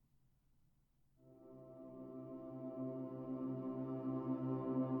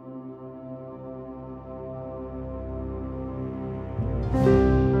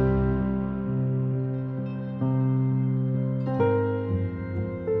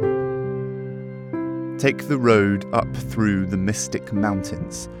Take the road up through the mystic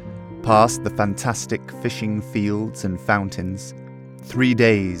mountains, past the fantastic fishing fields and fountains, 3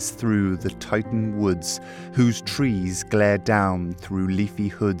 days through the Titan woods, whose trees glare down through leafy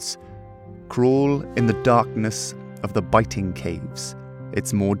hoods. Crawl in the darkness of the biting caves,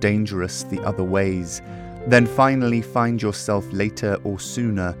 it's more dangerous the other ways. Then finally find yourself later or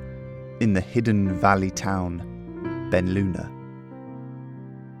sooner in the hidden valley town, Benluna.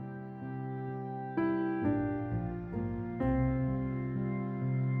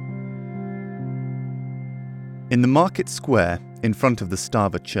 In the market square, in front of the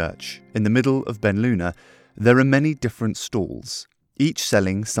Stava church, in the middle of Benluna, there are many different stalls, each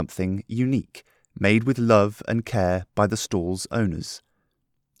selling something unique, made with love and care by the stall's owners.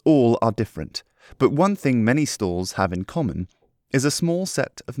 All are different, but one thing many stalls have in common is a small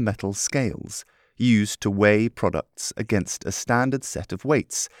set of metal scales, used to weigh products against a standard set of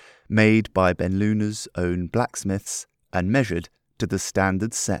weights, made by Benluna's own blacksmiths and measured to the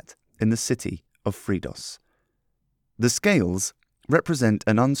standard set in the city of Fridos. The scales represent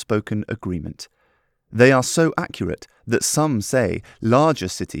an unspoken agreement. They are so accurate that some say larger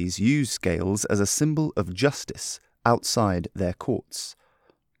cities use scales as a symbol of justice outside their courts.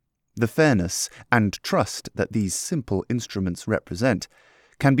 The fairness and trust that these simple instruments represent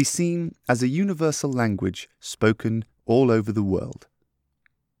can be seen as a universal language spoken all over the world.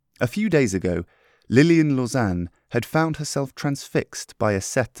 A few days ago, Lillian Lausanne had found herself transfixed by a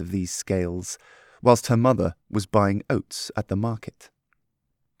set of these scales, whilst her mother was buying oats at the market.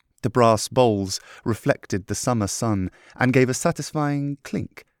 The brass bowls reflected the summer sun and gave a satisfying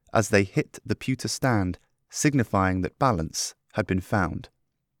clink as they hit the pewter stand, signifying that balance had been found.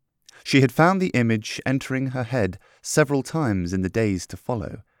 She had found the image entering her head several times in the days to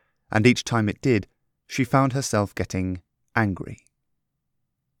follow, and each time it did, she found herself getting angry.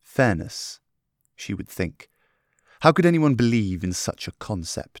 Fairness, she would think. How could anyone believe in such a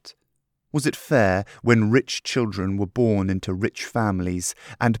concept? Was it fair when rich children were born into rich families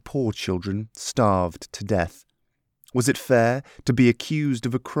and poor children starved to death? Was it fair to be accused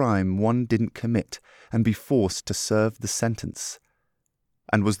of a crime one didn't commit and be forced to serve the sentence?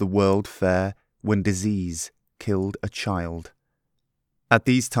 And was the world fair when disease killed a child? At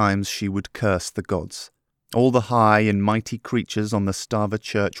these times she would curse the gods, all the high and mighty creatures on the Stava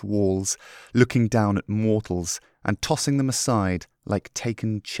church walls, looking down at mortals and tossing them aside like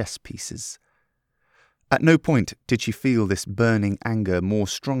taken chess pieces. At no point did she feel this burning anger more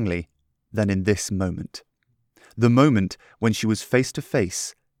strongly than in this moment. The moment when she was face to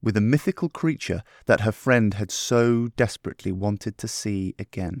face with a mythical creature that her friend had so desperately wanted to see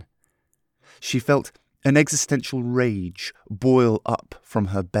again. She felt an existential rage boil up from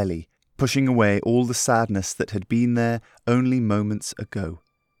her belly, pushing away all the sadness that had been there only moments ago.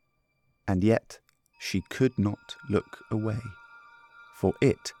 And yet she could not look away, for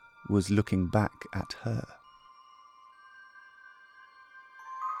it was looking back at her.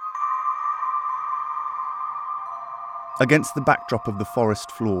 Against the backdrop of the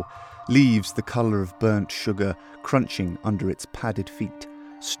forest floor, leaves the colour of burnt sugar crunching under its padded feet,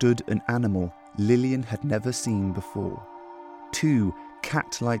 stood an animal Lillian had never seen before. 2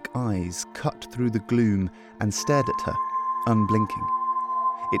 cat-like eyes cut through the gloom and stared at her, unblinking.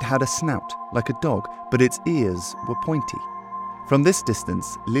 It had a snout like a dog, but its ears were pointy. From this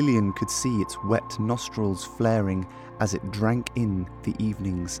distance, Lillian could see its wet nostrils flaring as it drank in the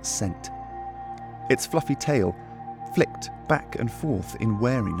evening's scent. Its fluffy tail flicked back and forth in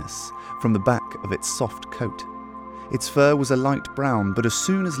wariness from the back of its soft coat. Its fur was a light brown, but as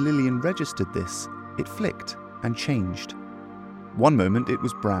soon as Lillian registered this, it flicked and changed. One moment it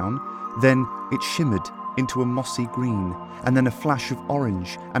was brown, then it shimmered into a mossy green, and then a flash of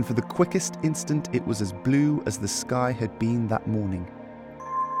orange, and for the quickest instant it was as blue as the sky had been that morning.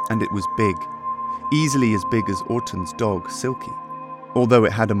 And it was big, easily as big as Orton's dog, Silky, although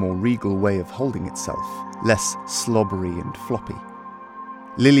it had a more regal way of holding itself, less slobbery and floppy.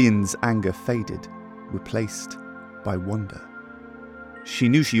 Lillian's anger faded, replaced by wonder. She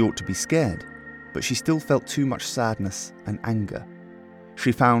knew she ought to be scared, but she still felt too much sadness and anger.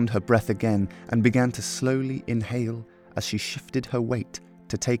 She found her breath again and began to slowly inhale as she shifted her weight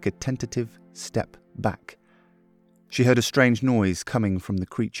to take a tentative step back. She heard a strange noise coming from the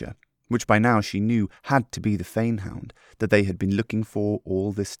creature, which by now she knew had to be the Fanehound that they had been looking for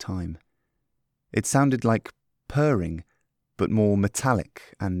all this time. It sounded like purring, but more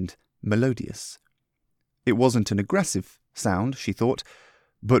metallic and melodious. It wasn't an aggressive sound, she thought,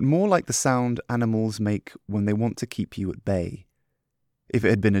 but more like the sound animals make when they want to keep you at bay. If it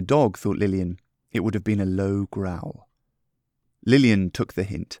had been a dog, thought Lillian, it would have been a low growl. Lillian took the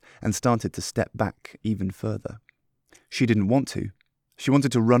hint and started to step back even further. She didn't want to. She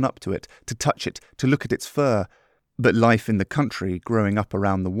wanted to run up to it, to touch it, to look at its fur, but life in the country, growing up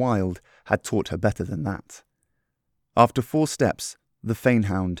around the wild, had taught her better than that. After 4 steps, the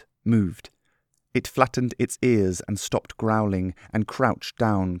fanehound moved. It flattened its ears and stopped growling and crouched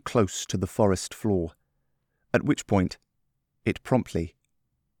down close to the forest floor, at which point it promptly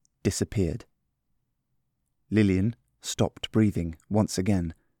disappeared. Lillian stopped breathing once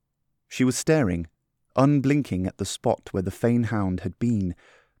again. She was staring, unblinking at the spot where the fanehound had been,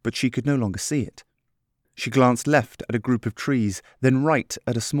 but she could no longer see it. She glanced left at a group of trees, then right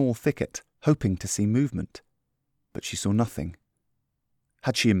at a small thicket, hoping to see movement. But she saw nothing.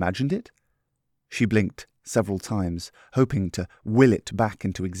 Had she imagined it? She blinked several times, hoping to will it back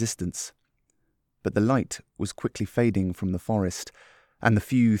into existence. But the light was quickly fading from the forest, and the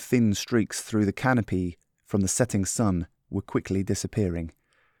few thin streaks through the canopy from the setting sun were quickly disappearing.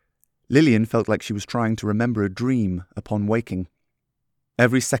 Lillian felt like she was trying to remember a dream upon waking.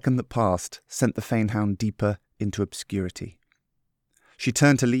 Every second that passed sent the fanehound deeper into obscurity. She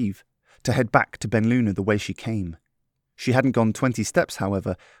turned to leave, to head back to Benluna the way she came. She hadn't gone 20 steps,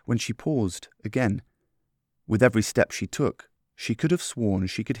 however, when she paused again. With every step she took, she could have sworn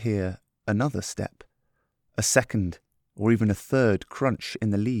she could hear another step, a second or even a third crunch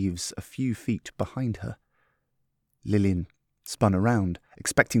in the leaves a few feet behind her. Lillian spun around,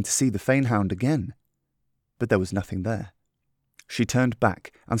 expecting to see the fanehound again, but there was nothing there. She turned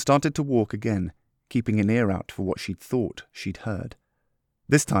back and started to walk again, keeping an ear out for what she'd thought she'd heard.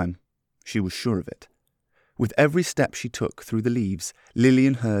 This time, she was sure of it. With every step she took through the leaves,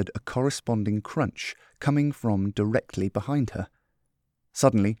 Lillian heard a corresponding crunch coming from directly behind her.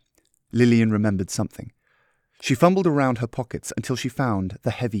 Suddenly, Lillian remembered something. She fumbled around her pockets until she found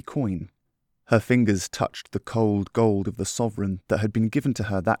the heavy coin. Her fingers touched the cold gold of the sovereign that had been given to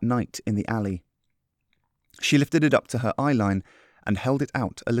her that night in the alley. She lifted it up to her eyeline and held it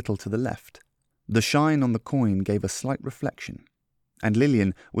out a little to the left. The shine on the coin gave a slight reflection, and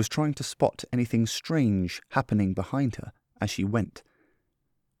Lillian was trying to spot anything strange happening behind her as she went.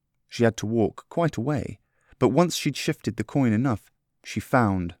 She had to walk quite a way, but once she'd shifted the coin enough, she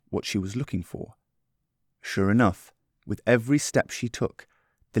found what she was looking for. Sure enough, with every step she took,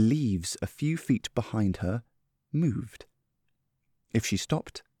 the leaves a few feet behind her moved. If she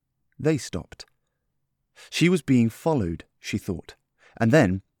stopped, they stopped. She was being followed, she thought, and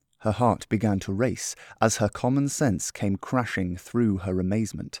then her heart began to race as her common sense came crashing through her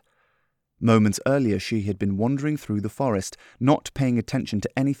amazement. Moments earlier she had been wandering through the forest, not paying attention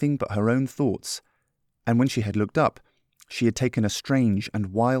to anything but her own thoughts, and when she had looked up, she had taken a strange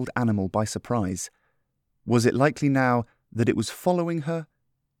and wild animal by surprise. Was it likely now that it was following her,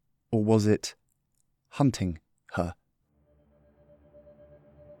 or was it hunting her?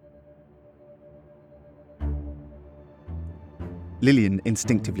 Lillian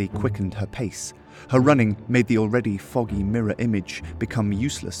instinctively quickened her pace. Her running made the already foggy mirror image become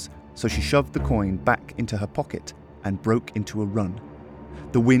useless, so she shoved the coin back into her pocket and broke into a run.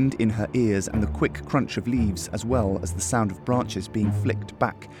 The wind in her ears and the quick crunch of leaves, as well as the sound of branches being flicked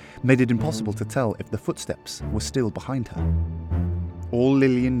back, made it impossible to tell if the footsteps were still behind her. All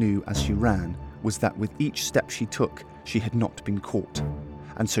Lillian knew as she ran was that with each step she took, she had not been caught,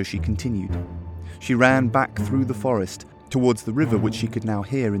 and so she continued. She ran back through the forest, towards the river which she could now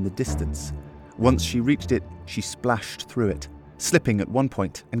hear in the distance. Once she reached it, she splashed through it, slipping at one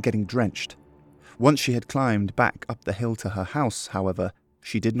point and getting drenched. Once she had climbed back up the hill to her house, however,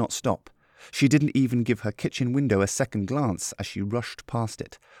 she did not stop. She didn't even give her kitchen window a second glance as she rushed past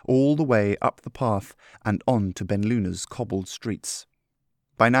it, all the way up the path and on to Benluna's cobbled streets.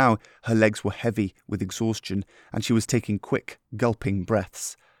 By now, her legs were heavy with exhaustion, and she was taking quick, gulping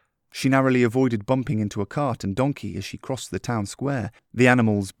breaths. She narrowly avoided bumping into a cart and donkey as she crossed the town square. The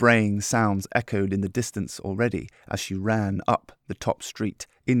animals' braying sounds echoed in the distance already as she ran up the top street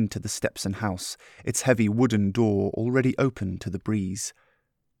into the Stepson house, its heavy wooden door already open to the breeze.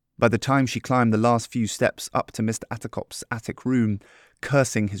 By the time she climbed the last few steps up to Mr. Attercop's attic room,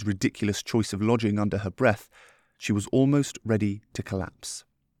 cursing his ridiculous choice of lodging under her breath, she was almost ready to collapse.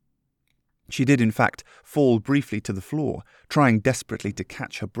 She did, in fact, fall briefly to the floor, trying desperately to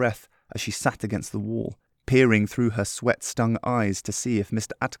catch her breath as she sat against the wall, peering through her sweat-stung eyes to see if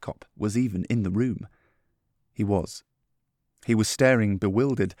Mr. Attercop was even in the room. He was. He was staring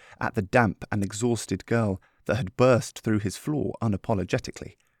bewildered at the damp and exhausted girl that had burst through his floor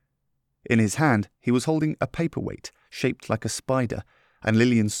unapologetically. In his hand, he was holding a paperweight shaped like a spider, and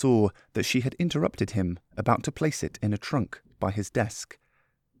Lillian saw that she had interrupted him, about to place it in a trunk by his desk.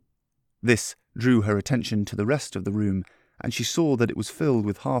 This drew her attention to the rest of the room, and she saw that it was filled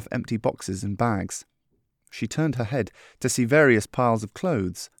with half-empty boxes and bags. She turned her head to see various piles of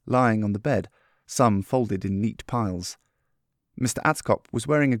clothes lying on the bed, some folded in neat piles. Mr. Atcop was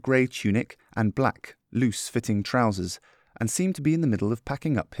wearing a grey tunic and black, loose-fitting trousers, and seemed to be in the middle of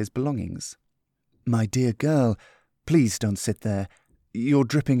packing up his belongings. "My dear girl, please don't sit there. You're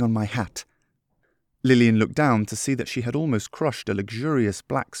dripping on my hat." Lillian looked down to see that she had almost crushed a luxurious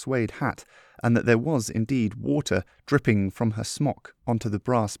black suede hat, and that there was indeed water dripping from her smock onto the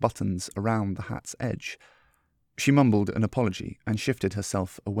brass buttons around the hat's edge. She mumbled an apology and shifted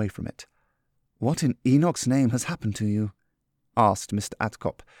herself away from it. "What in Enoch's name has happened to you?" asked Mr.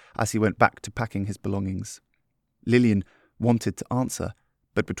 Atcop as he went back to packing his belongings. Lillian wanted to answer,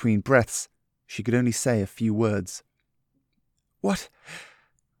 but between breaths she could only say a few words. What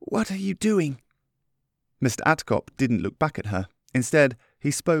are you doing?" Mr. Atcop didn't look back at her. Instead,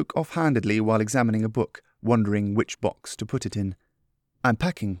 he spoke offhandedly while examining a book, wondering which box to put it in. "I'm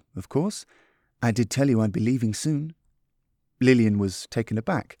packing, of course. I did tell you I'd be leaving soon." Lillian was taken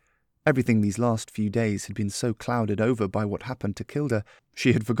aback. Everything these last few days had been so clouded over by what happened to Kilda,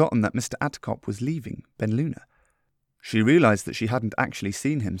 she had forgotten that Mr. Atcop was leaving Benluna. She realized that she hadn't actually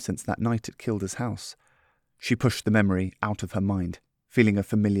seen him since that night at Kilda's house. She pushed the memory out of her mind, feeling a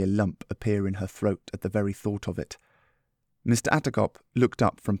familiar lump appear in her throat at the very thought of it. Mr. Atcop looked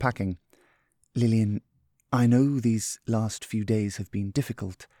up from packing. "Lillian, I know these last few days have been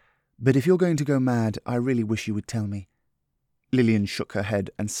difficult, but if you're going to go mad, I really wish you would tell me." Lillian shook her head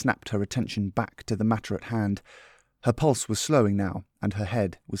and snapped her attention back to the matter at hand. Her pulse was slowing now, and her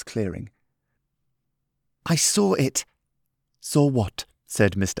head was clearing. "I saw it." "Saw what?"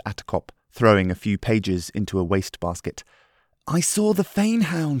 said Mr. Atcop, throwing a few pages into a wastebasket. "I saw the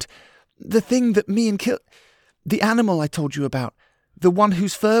Fanehound. The thing that me and the animal I told you about. The one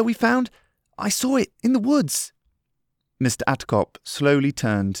whose fur we found. I saw it in the woods." Mr. Atcop slowly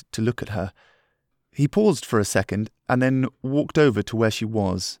turned to look at her. He paused for a second and then walked over to where she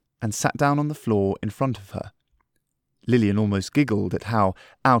was and sat down on the floor in front of her. Lillian almost giggled at how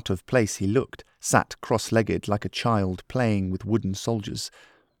out of place he looked, sat cross-legged like a child playing with wooden soldiers.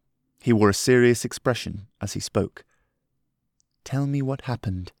 He wore a serious expression as he spoke. "Tell me what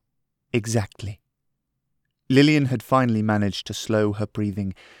happened. Exactly." Lillian had finally managed to slow her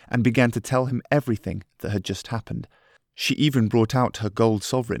breathing and began to tell him everything that had just happened. She even brought out her gold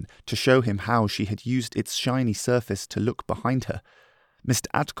sovereign to show him how she had used its shiny surface to look behind her. Mr.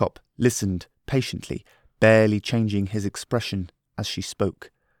 Atcop listened patiently, barely changing his expression as she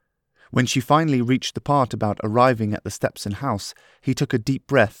spoke. When she finally reached the part about arriving at the Stepson house, he took a deep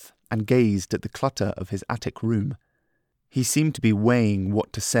breath and gazed at the clutter of his attic room. He seemed to be weighing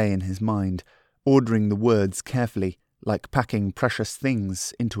what to say in his mind, ordering the words carefully, like packing precious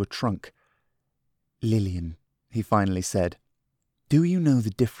things into a trunk. "Lillian," he finally said, "do you know the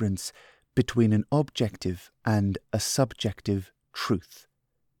difference between an objective and a subjective truth?"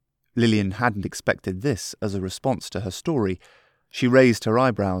 Lillian hadn't expected this as a response to her story. She raised her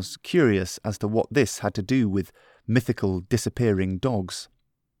eyebrows, curious as to what this had to do with mythical disappearing dogs.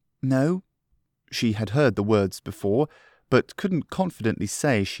 No, she had heard the words before, but couldn't confidently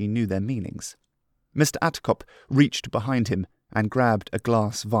say she knew their meanings. Mr. Atcop reached behind him and grabbed a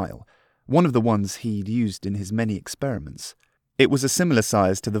glass vial, one of the ones he'd used in his many experiments. It was a similar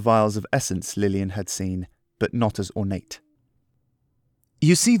size to the vials of essence Lillian had seen, but not as ornate.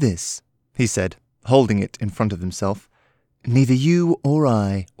 "You see this?" he said, holding it in front of himself. "Neither you or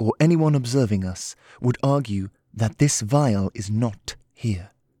I or anyone observing us would argue that this vial is not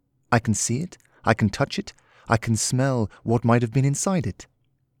here. I can see it, I can touch it, I can smell what might have been inside it."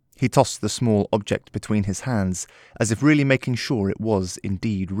 He tossed the small object between his hands, as if really making sure it was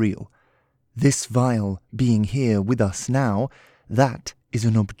indeed real. "This vial being here with us now, that is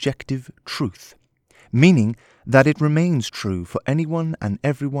an objective truth, meaning that it remains true for anyone and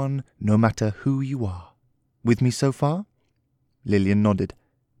everyone, no matter who you are. With me so far?" Lillian nodded.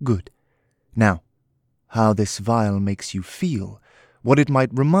 "Good. Now, how this vial makes you feel, what it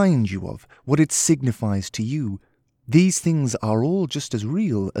might remind you of, what it signifies to you, these things are all just as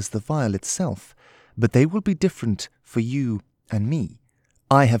real as the vial itself, but they will be different for you and me.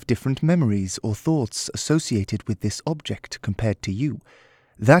 I have different memories or thoughts associated with this object compared to you.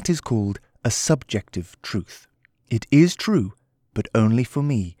 That is called a subjective truth. It is true, but only for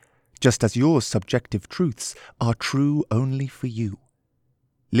me, just as your subjective truths are true only for you."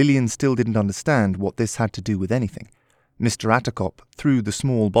 Lillian still didn't understand what this had to do with anything. Mr. Atcop threw the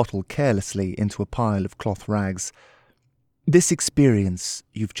small bottle carelessly into a pile of cloth rags. "This experience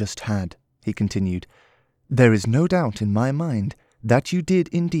you've just had," he continued, "there is no doubt in my mind that you did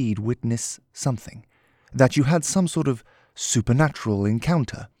indeed witness something, that you had some sort of supernatural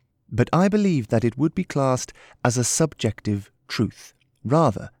encounter, but I believe that it would be classed as a subjective truth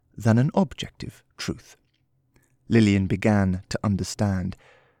rather than an objective truth. Lillian began to understand,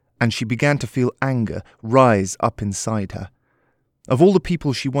 and she began to feel anger rise up inside her. Of all the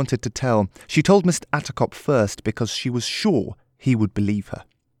people she wanted to tell, she told Mr. Attercop first because she was sure he would believe her.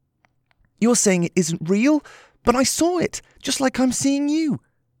 "You're saying it isn't real, but I saw it, just like I'm seeing you."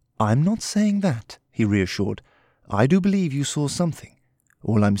 "I'm not saying that," he reassured. "I do believe you saw something.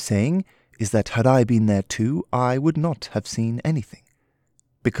 All I'm saying is that had I been there too, I would not have seen anything.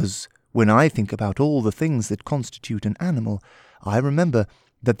 Because when I think about all the things that constitute an animal, I remember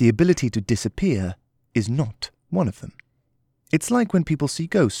that the ability to disappear is not one of them. It's like when people see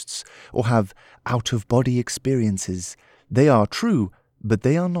ghosts or have out-of-body experiences. They are true, but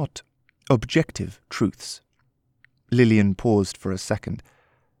they are not objective truths." Lillian paused for a second.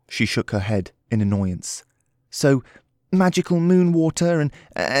 She shook her head in annoyance. "So, magical moon water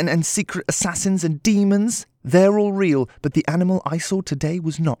and secret assassins and demons, they're all real, but the animal I saw today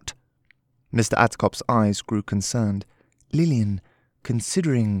was not." Mr. Attercop's eyes grew concerned. "Lillian,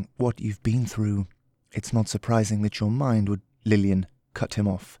 considering what you've been through, it's not surprising that your mind would..." Lillian cut him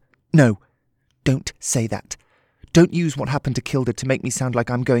off. "No, don't say that. Don't use what happened to Kilda to make me sound like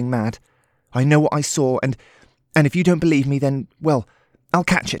I'm going mad. I know what I saw, and if you don't believe me, then, well, I'll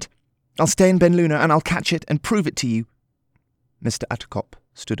catch it. I'll stay in Ben Luna and I'll catch it and prove it to you." Mr. Attercop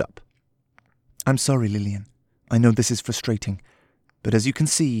stood up. "I'm sorry, Lillian. I know this is frustrating, but as you can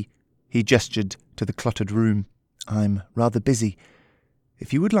see," he gestured to the cluttered room, "I'm rather busy.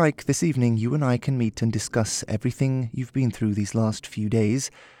 If you would like, this evening you and I can meet and discuss everything you've been through these last few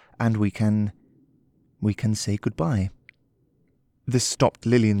days, and we can say goodbye." This stopped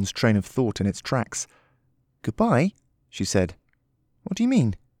Lillian's train of thought in its tracks. "Goodbye?" she said. "What do you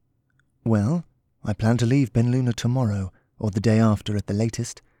mean?" "Well, I plan to leave Ben Luna tomorrow, or the day after at the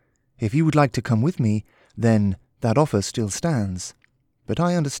latest. If you would like to come with me, then that offer still stands. But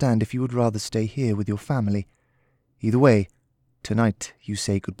I understand if you would rather stay here with your family. Either way, tonight you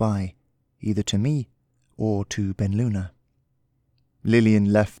say goodbye, either to me or to Ben Luna." Lillian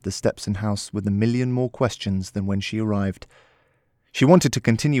left the Stepson house with a million more questions than when she arrived. She wanted to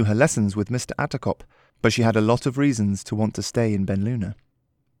continue her lessons with Mr. Attercop, but she had a lot of reasons to want to stay in Ben Luna.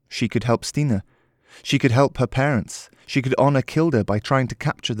 She could help Stina. She could help her parents. She could honour Kilda by trying to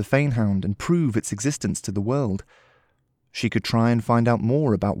capture the Fanehound and prove its existence to the world. She could try and find out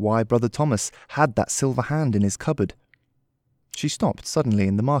more about why Brother Thomas had that silver hand in his cupboard. She stopped suddenly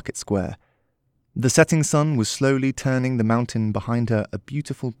in the market square. The setting sun was slowly turning the mountain behind her a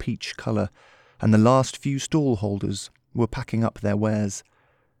beautiful peach colour, and the last few stall holders were packing up their wares.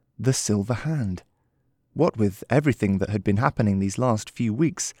 The silver hand. What with everything that had been happening these last few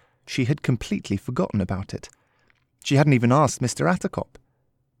weeks, she had completely forgotten about it. She hadn't even asked Mr. Attercop.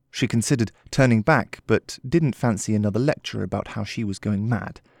 She considered turning back, but didn't fancy another lecture about how she was going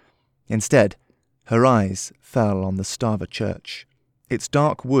mad. Instead, her eyes fell on the Stava church, its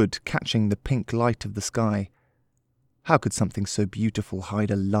dark wood catching the pink light of the sky. How could something so beautiful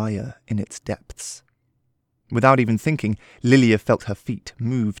hide a liar in its depths? Without even thinking, Lilia felt her feet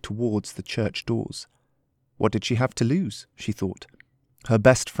move towards the church doors. What did she have to lose, she thought. Her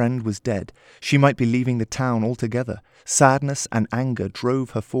best friend was dead. She might be leaving the town altogether. Sadness and anger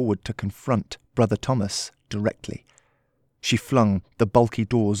drove her forward to confront Brother Thomas directly. She flung the bulky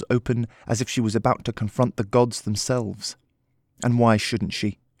doors open as if she was about to confront the gods themselves. And why shouldn't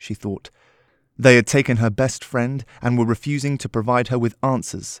she thought. They had taken her best friend and were refusing to provide her with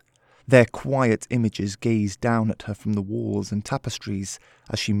answers. Their quiet images gazed down at her from the walls and tapestries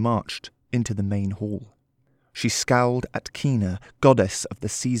as she marched into the main hall. She scowled at Kina, goddess of the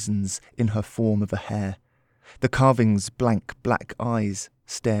seasons, in her form of a hare. The carving's blank black eyes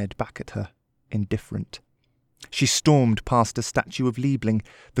stared back at her, indifferent. She stormed past a statue of Liebling,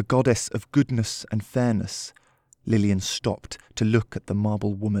 the goddess of goodness and fairness. Lillian stopped to look at the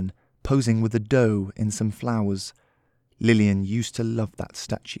marble woman, posing with a doe in some flowers. Lillian used to love that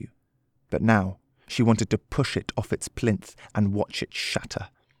statue, but now she wanted to push it off its plinth and watch it shatter.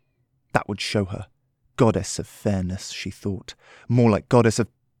 That would show her. Goddess of fairness, she thought. More like goddess of...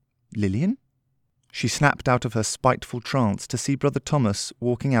 Lillian? She snapped out of her spiteful trance to see Brother Thomas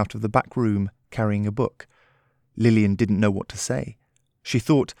walking out of the back room carrying a book. Lillian didn't know what to say. She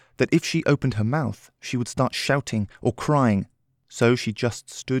thought that if she opened her mouth, she would start shouting or crying, so she just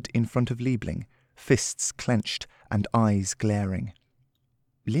stood in front of Liebling, fists clenched and eyes glaring.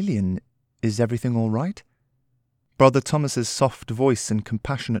 "Lillian, is everything all right?" Brother Thomas's soft voice and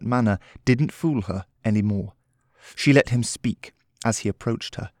compassionate manner didn't fool her any more. She let him speak as he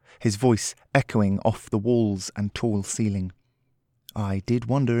approached her, his voice echoing off the walls and tall ceiling. "I did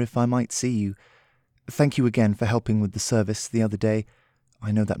wonder if I might see you. Thank you again for helping with the service the other day.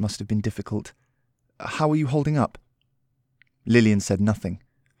 I know that must have been difficult. How are you holding up?" Lillian said nothing.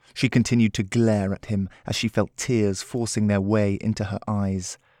 She continued to glare at him as she felt tears forcing their way into her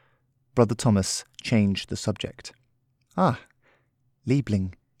eyes. Brother Thomas changed the subject. "Ah,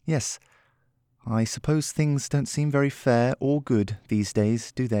 Liebling, yes. I suppose things don't seem very fair or good these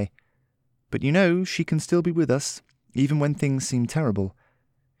days, do they? But you know, she can still be with us, even when things seem terrible.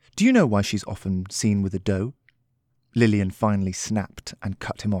 Do you know why she's often seen with a doe?" Lillian finally snapped and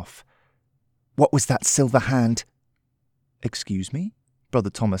cut him off. "What was that silver hand?" "Excuse me?" Brother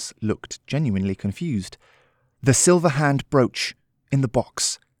Thomas looked genuinely confused. "The silver hand brooch, in the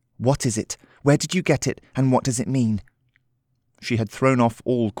box. What is it? Where did you get it, and what does it mean?" She had thrown off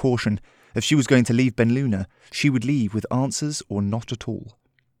all caution. If she was going to leave Benluna, she would leave with answers or not at all.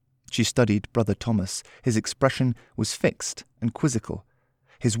 She studied Brother Thomas. His expression was fixed and quizzical.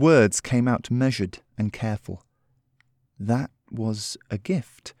 His words came out measured and careful. "That was a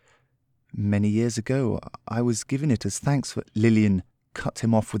gift. Many years ago, I was given it as thanks for—" Lillian cut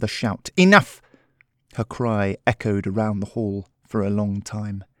him off with a shout. "Enough!" Her cry echoed around the hall for a long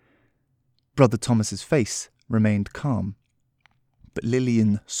time. Brother Thomas's face remained calm, but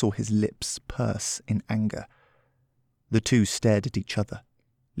Lillian saw his lips purse in anger. The two stared at each other.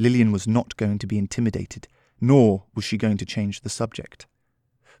 Lillian was not going to be intimidated, nor was she going to change the subject.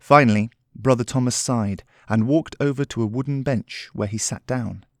 Finally, Brother Thomas sighed and walked over to a wooden bench where he sat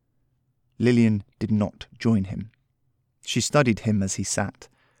down. Lillian did not join him. She studied him as he sat.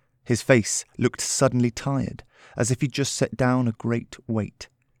 His face looked suddenly tired, as if he'd just set down a great weight.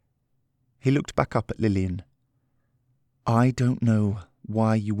 He looked back up at Lillian. "I don't know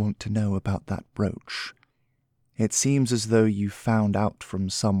why you want to know about that brooch. It seems as though you found out from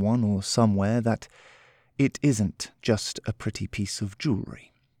someone or somewhere that it isn't just a pretty piece of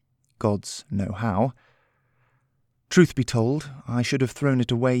jewellery. Gods know how. Truth be told, I should have thrown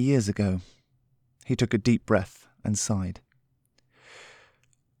it away years ago." He took a deep breath and sighed.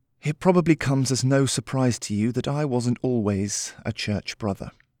 "It probably comes as no surprise to you that I wasn't always a church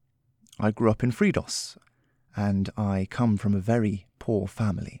brother. I grew up in Fridos, and I come from a very poor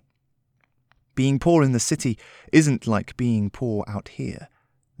family. Being poor in the city isn't like being poor out here.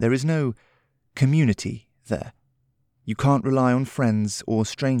 There is no community there. You can't rely on friends or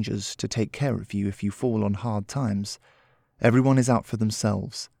strangers to take care of you if you fall on hard times. Everyone is out for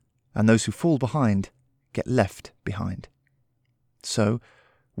themselves, and those who fall behind get left behind. So,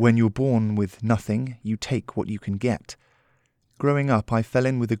 when you're born with nothing, you take what you can get. Growing up, I fell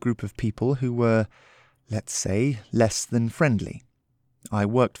in with a group of people who were, let's say, less than friendly. I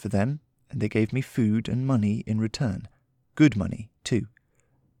worked for them, and they gave me food and money in return. Good money, too.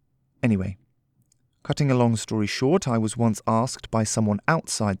 Anyway, cutting a long story short, I was once asked by someone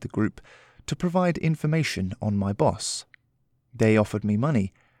outside the group to provide information on my boss. They offered me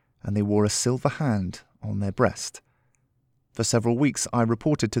money, and they wore a silver hand on their breast. For several weeks I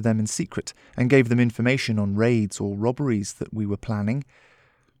reported to them in secret and gave them information on raids or robberies that we were planning.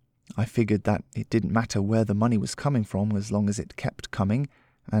 I figured that it didn't matter where the money was coming from as long as it kept coming,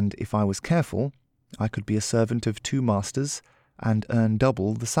 and if I was careful, I could be a servant of 2 masters and earn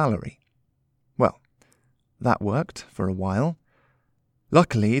double the salary. Well, that worked for a while.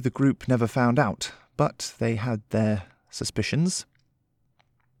 Luckily, the group never found out, but they had their suspicions.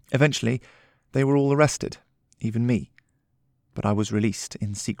 Eventually, they were all arrested, even me, but I was released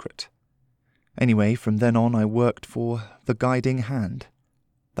in secret. Anyway, from then on I worked for the Guiding Hand.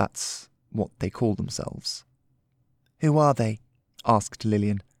 That's what they call themselves. "Who are they?" asked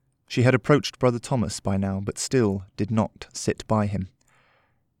Lillian. She had approached Brother Thomas by now, but still did not sit by him.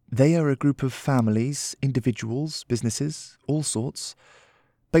 "They are a group of families, individuals, businesses, all sorts.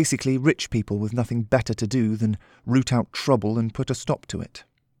 Basically rich people with nothing better to do than root out trouble and put a stop to it.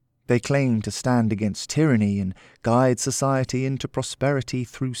 They claim to stand against tyranny and guide society into prosperity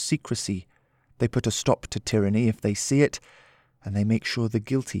through secrecy. They put a stop to tyranny if they see it, and they make sure the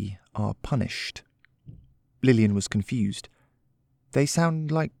guilty are punished." Lillian was confused. "They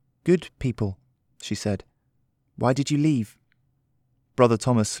sound like good people," she said. "Why did you leave?" Brother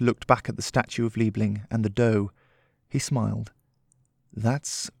Thomas looked back at the statue of Liebling and the doe. He smiled.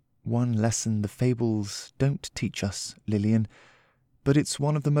 "That's one lesson the fables don't teach us, Lillian, but it's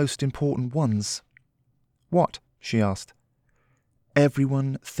one of the most important ones." "What?" she asked.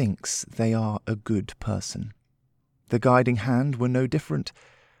 "Everyone thinks they are a good person. The Guiding Hand were no different.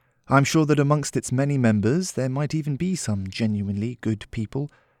 I'm sure that amongst its many members there might even be some genuinely good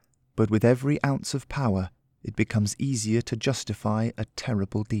people, but with every ounce of power it becomes easier to justify a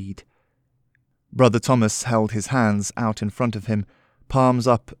terrible deed. Brother Thomas held his hands out in front of him, palms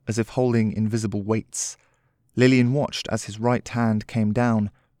up as if holding invisible weights. Lillian watched as his right hand came down,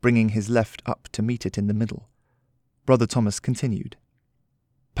 bringing his left up to meet it in the middle. Brother Thomas continued.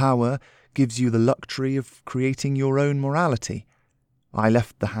 Power gives you the luxury of creating your own morality. I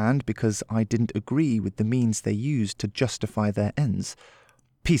left the hand because I didn't agree with the means they used to justify their ends.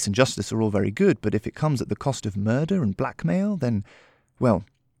 Peace and justice are all very good, but if it comes at the cost of murder and blackmail, then, well,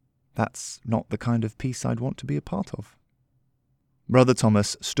 that's not the kind of peace I'd want to be a part of. Brother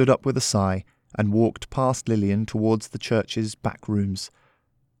Thomas stood up with a sigh and walked past Lillian towards the church's back rooms.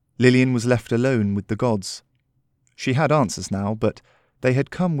 Lillian was left alone with the gods. She had answers now, but they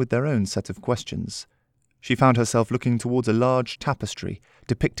had come with their own set of questions. She found herself looking towards a large tapestry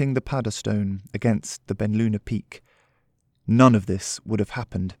depicting the Paderstone against the Benluna peak. None of this would have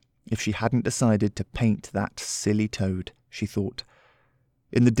happened if she hadn't decided to paint that silly toad, she thought.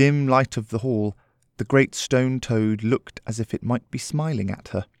 In the dim light of the hall, the great stone toad looked as if it might be smiling at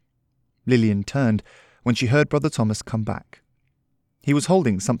her. Lillian turned when she heard Brother Thomas come back. He was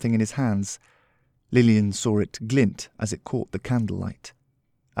holding something in his hands. Lillian saw it glint as it caught the candlelight.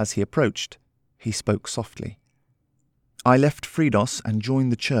 As he approached, he spoke softly. I left Fridos and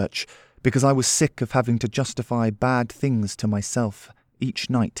joined the church because I was sick of having to justify bad things to myself each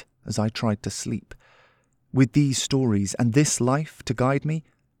night as I tried to sleep. With these stories and this life to guide me,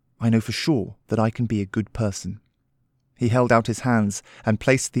 I know for sure that I can be a good person. He held out his hands and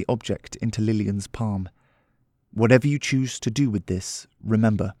placed the object into Lillian's palm. Whatever you choose to do with this,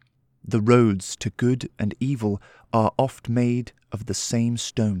 remember, the roads to good and evil are oft made of the same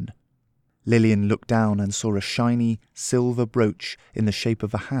stone. Lillian looked down and saw a shiny silver brooch in the shape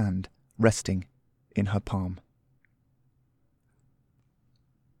of a hand resting in her palm.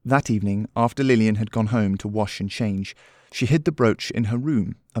 That evening, after Lillian had gone home to wash and change, she hid the brooch in her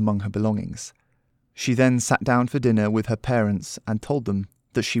room among her belongings. She then sat down for dinner with her parents and told them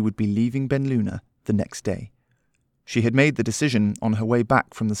that she would be leaving Benluna the next day. She had made the decision on her way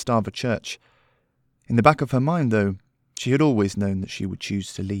back from the Stava church. In the back of her mind, though, she had always known that she would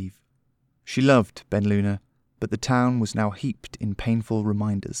choose to leave. She loved Benluna, but the town was now heaped in painful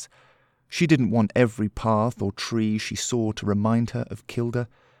reminders. She didn't want every path or tree she saw to remind her of Kilda.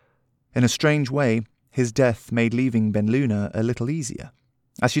 In a strange way, his death made leaving Benluna a little easier,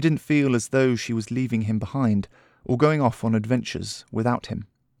 as she didn't feel as though she was leaving him behind or going off on adventures without him.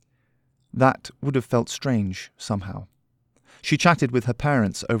 That would have felt strange, somehow. She chatted with her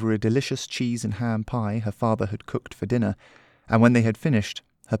parents over a delicious cheese and ham pie her father had cooked for dinner, and when they had finished,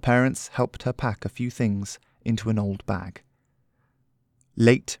 her parents helped her pack a few things into an old bag.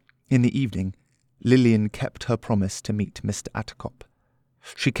 Late in the evening, Lillian kept her promise to meet Mr. Attercop.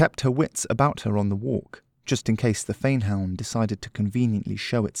 She kept her wits about her on the walk, just in case the Fanehound decided to conveniently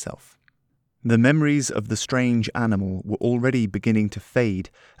show itself. The memories of the strange animal were already beginning to fade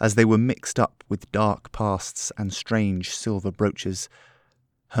as they were mixed up with dark pasts and strange silver brooches.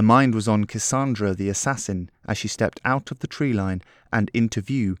 Her mind was on Cassandra the assassin as she stepped out of the tree line and into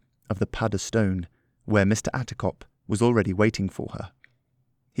view of the Paderstone, where Mr. Attercop was already waiting for her.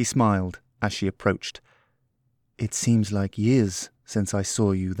 He smiled as she approached. It seems like years since I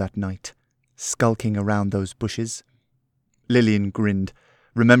saw you that night, skulking around those bushes. Lillian grinned,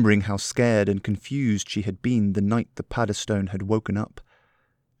 remembering how scared and confused she had been the night the Paderstone had woken up.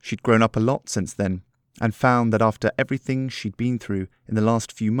 She'd grown up a lot since then, and found that after everything she'd been through in the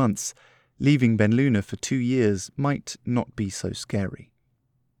last few months, leaving Benluna for 2 years might not be so scary.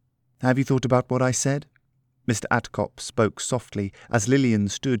 Have you thought about what I said? Mr. Attercop spoke softly as Lillian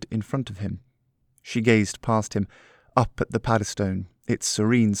stood in front of him. She gazed past him, up at the Paderstone, its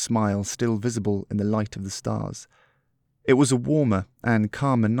serene smile still visible in the light of the stars. It was a warmer and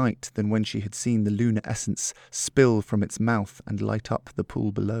calmer night than when she had seen the lunar essence spill from its mouth and light up the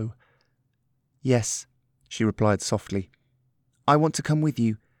pool below. Yes, she replied softly. I want to come with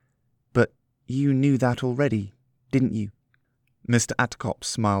you. But you knew that already, didn't you? Mr. Attercop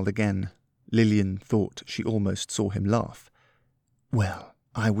smiled again. Lillian thought she almost saw him laugh. Well,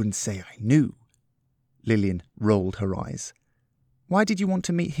 I wouldn't say I knew. Lillian rolled her eyes. Why did you want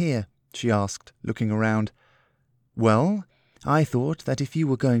to meet here? She asked, looking around. Well, I thought that if you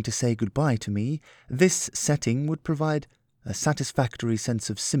were going to say goodbye to me, this setting would provide a satisfactory sense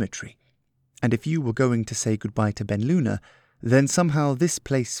of symmetry. And if you were going to say goodbye to Benluna, then somehow this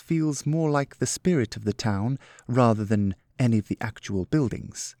place feels more like the spirit of the town rather than any of the actual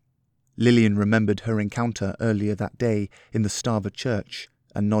buildings. Lillian remembered her encounter earlier that day in the Stava church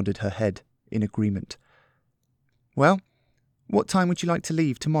and nodded her head in agreement. Well, what time would you like to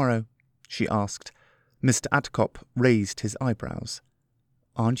leave tomorrow? She asked. Mr. Attercop raised his eyebrows.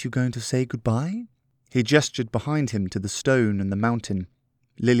 "Aren't you going to say goodbye?" He gestured behind him to the stone and the mountain.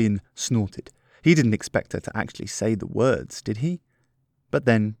 Lillian snorted. He didn't expect her to actually say the words, did he? But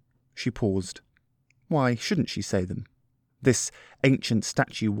then she paused. Why shouldn't she say them? This ancient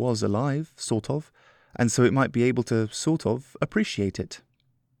statue was alive, sort of, and so it might be able to, sort of, appreciate it.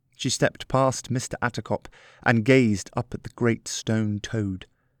 She stepped past Mr. Attercop and gazed up at the great stone toad.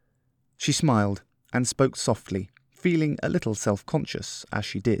 She smiled and spoke softly, feeling a little self-conscious as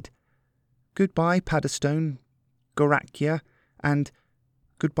she did. "Goodbye, Paddestone, Gorakia, and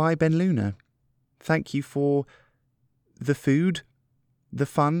goodbye, Benluna. Thank you for the food, the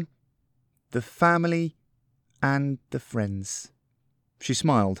fun, the family, and the friends." She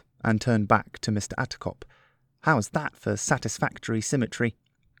smiled and turned back to Mr. Attercop. "How's that for satisfactory symmetry?"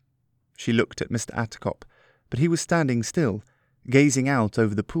 She looked at Mr. Attercop, but he was standing still, gazing out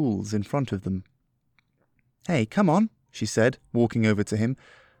over the pools in front of them. "Hey, come on," she said, walking over to him.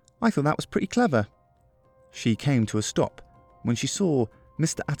 "I thought that was pretty clever." She came to a stop when she saw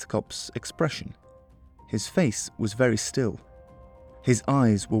Mr. Attercop's expression. His face was very still. His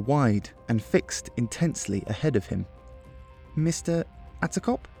eyes were wide and fixed intensely ahead of him. "Mr.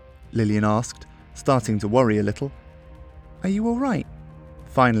 Attercop?" Lillian asked, starting to worry a little. "Are you all right?"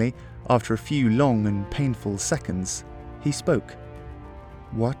 Finally, after a few long and painful seconds, he spoke.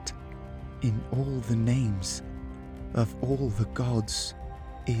 "What in all the names of all the gods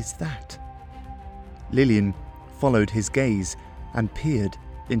is that?" Lillian followed his gaze and peered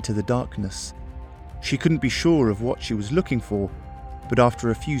into the darkness. She couldn't be sure of what she was looking for, but after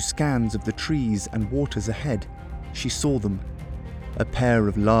a few scans of the trees and waters ahead, she saw them. A pair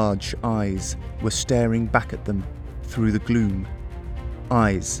of large eyes were staring back at them through the gloom.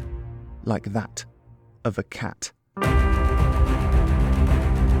 Eyes like that of a cat.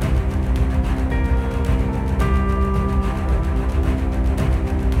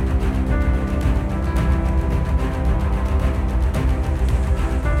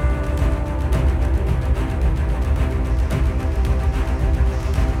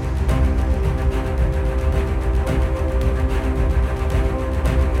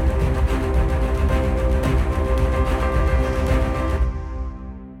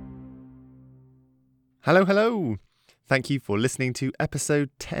 Hello. Thank you for listening to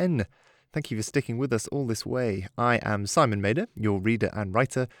episode 10. Thank you for sticking with us all this way. I am Simon Mader, your reader and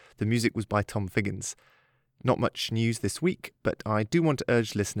writer. The music was by Tom Figgins. Not much news this week, but I do want to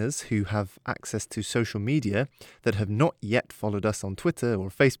urge listeners who have access to social media that have not yet followed us on Twitter or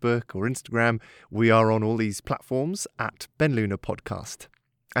Facebook or Instagram. We are on all these platforms at Benluna Podcast,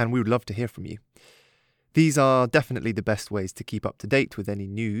 and we would love to hear from you. These are definitely the best ways to keep up to date with any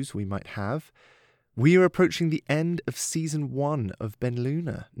news we might have. We are approaching the end of Season 1 of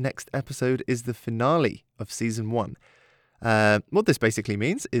Benluna. Next episode is the finale of Season 1. What this basically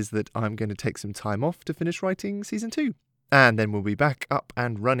means is that I'm going to take some time off to finish writing Season 2. And then we'll be back up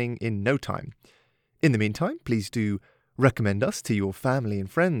and running in no time. In the meantime, please do recommend us to your family and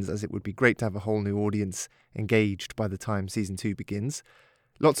friends, as it would be great to have a whole new audience engaged by the time Season 2 begins.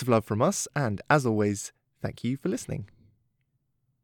 Lots of love from us, and as always, thank you for listening.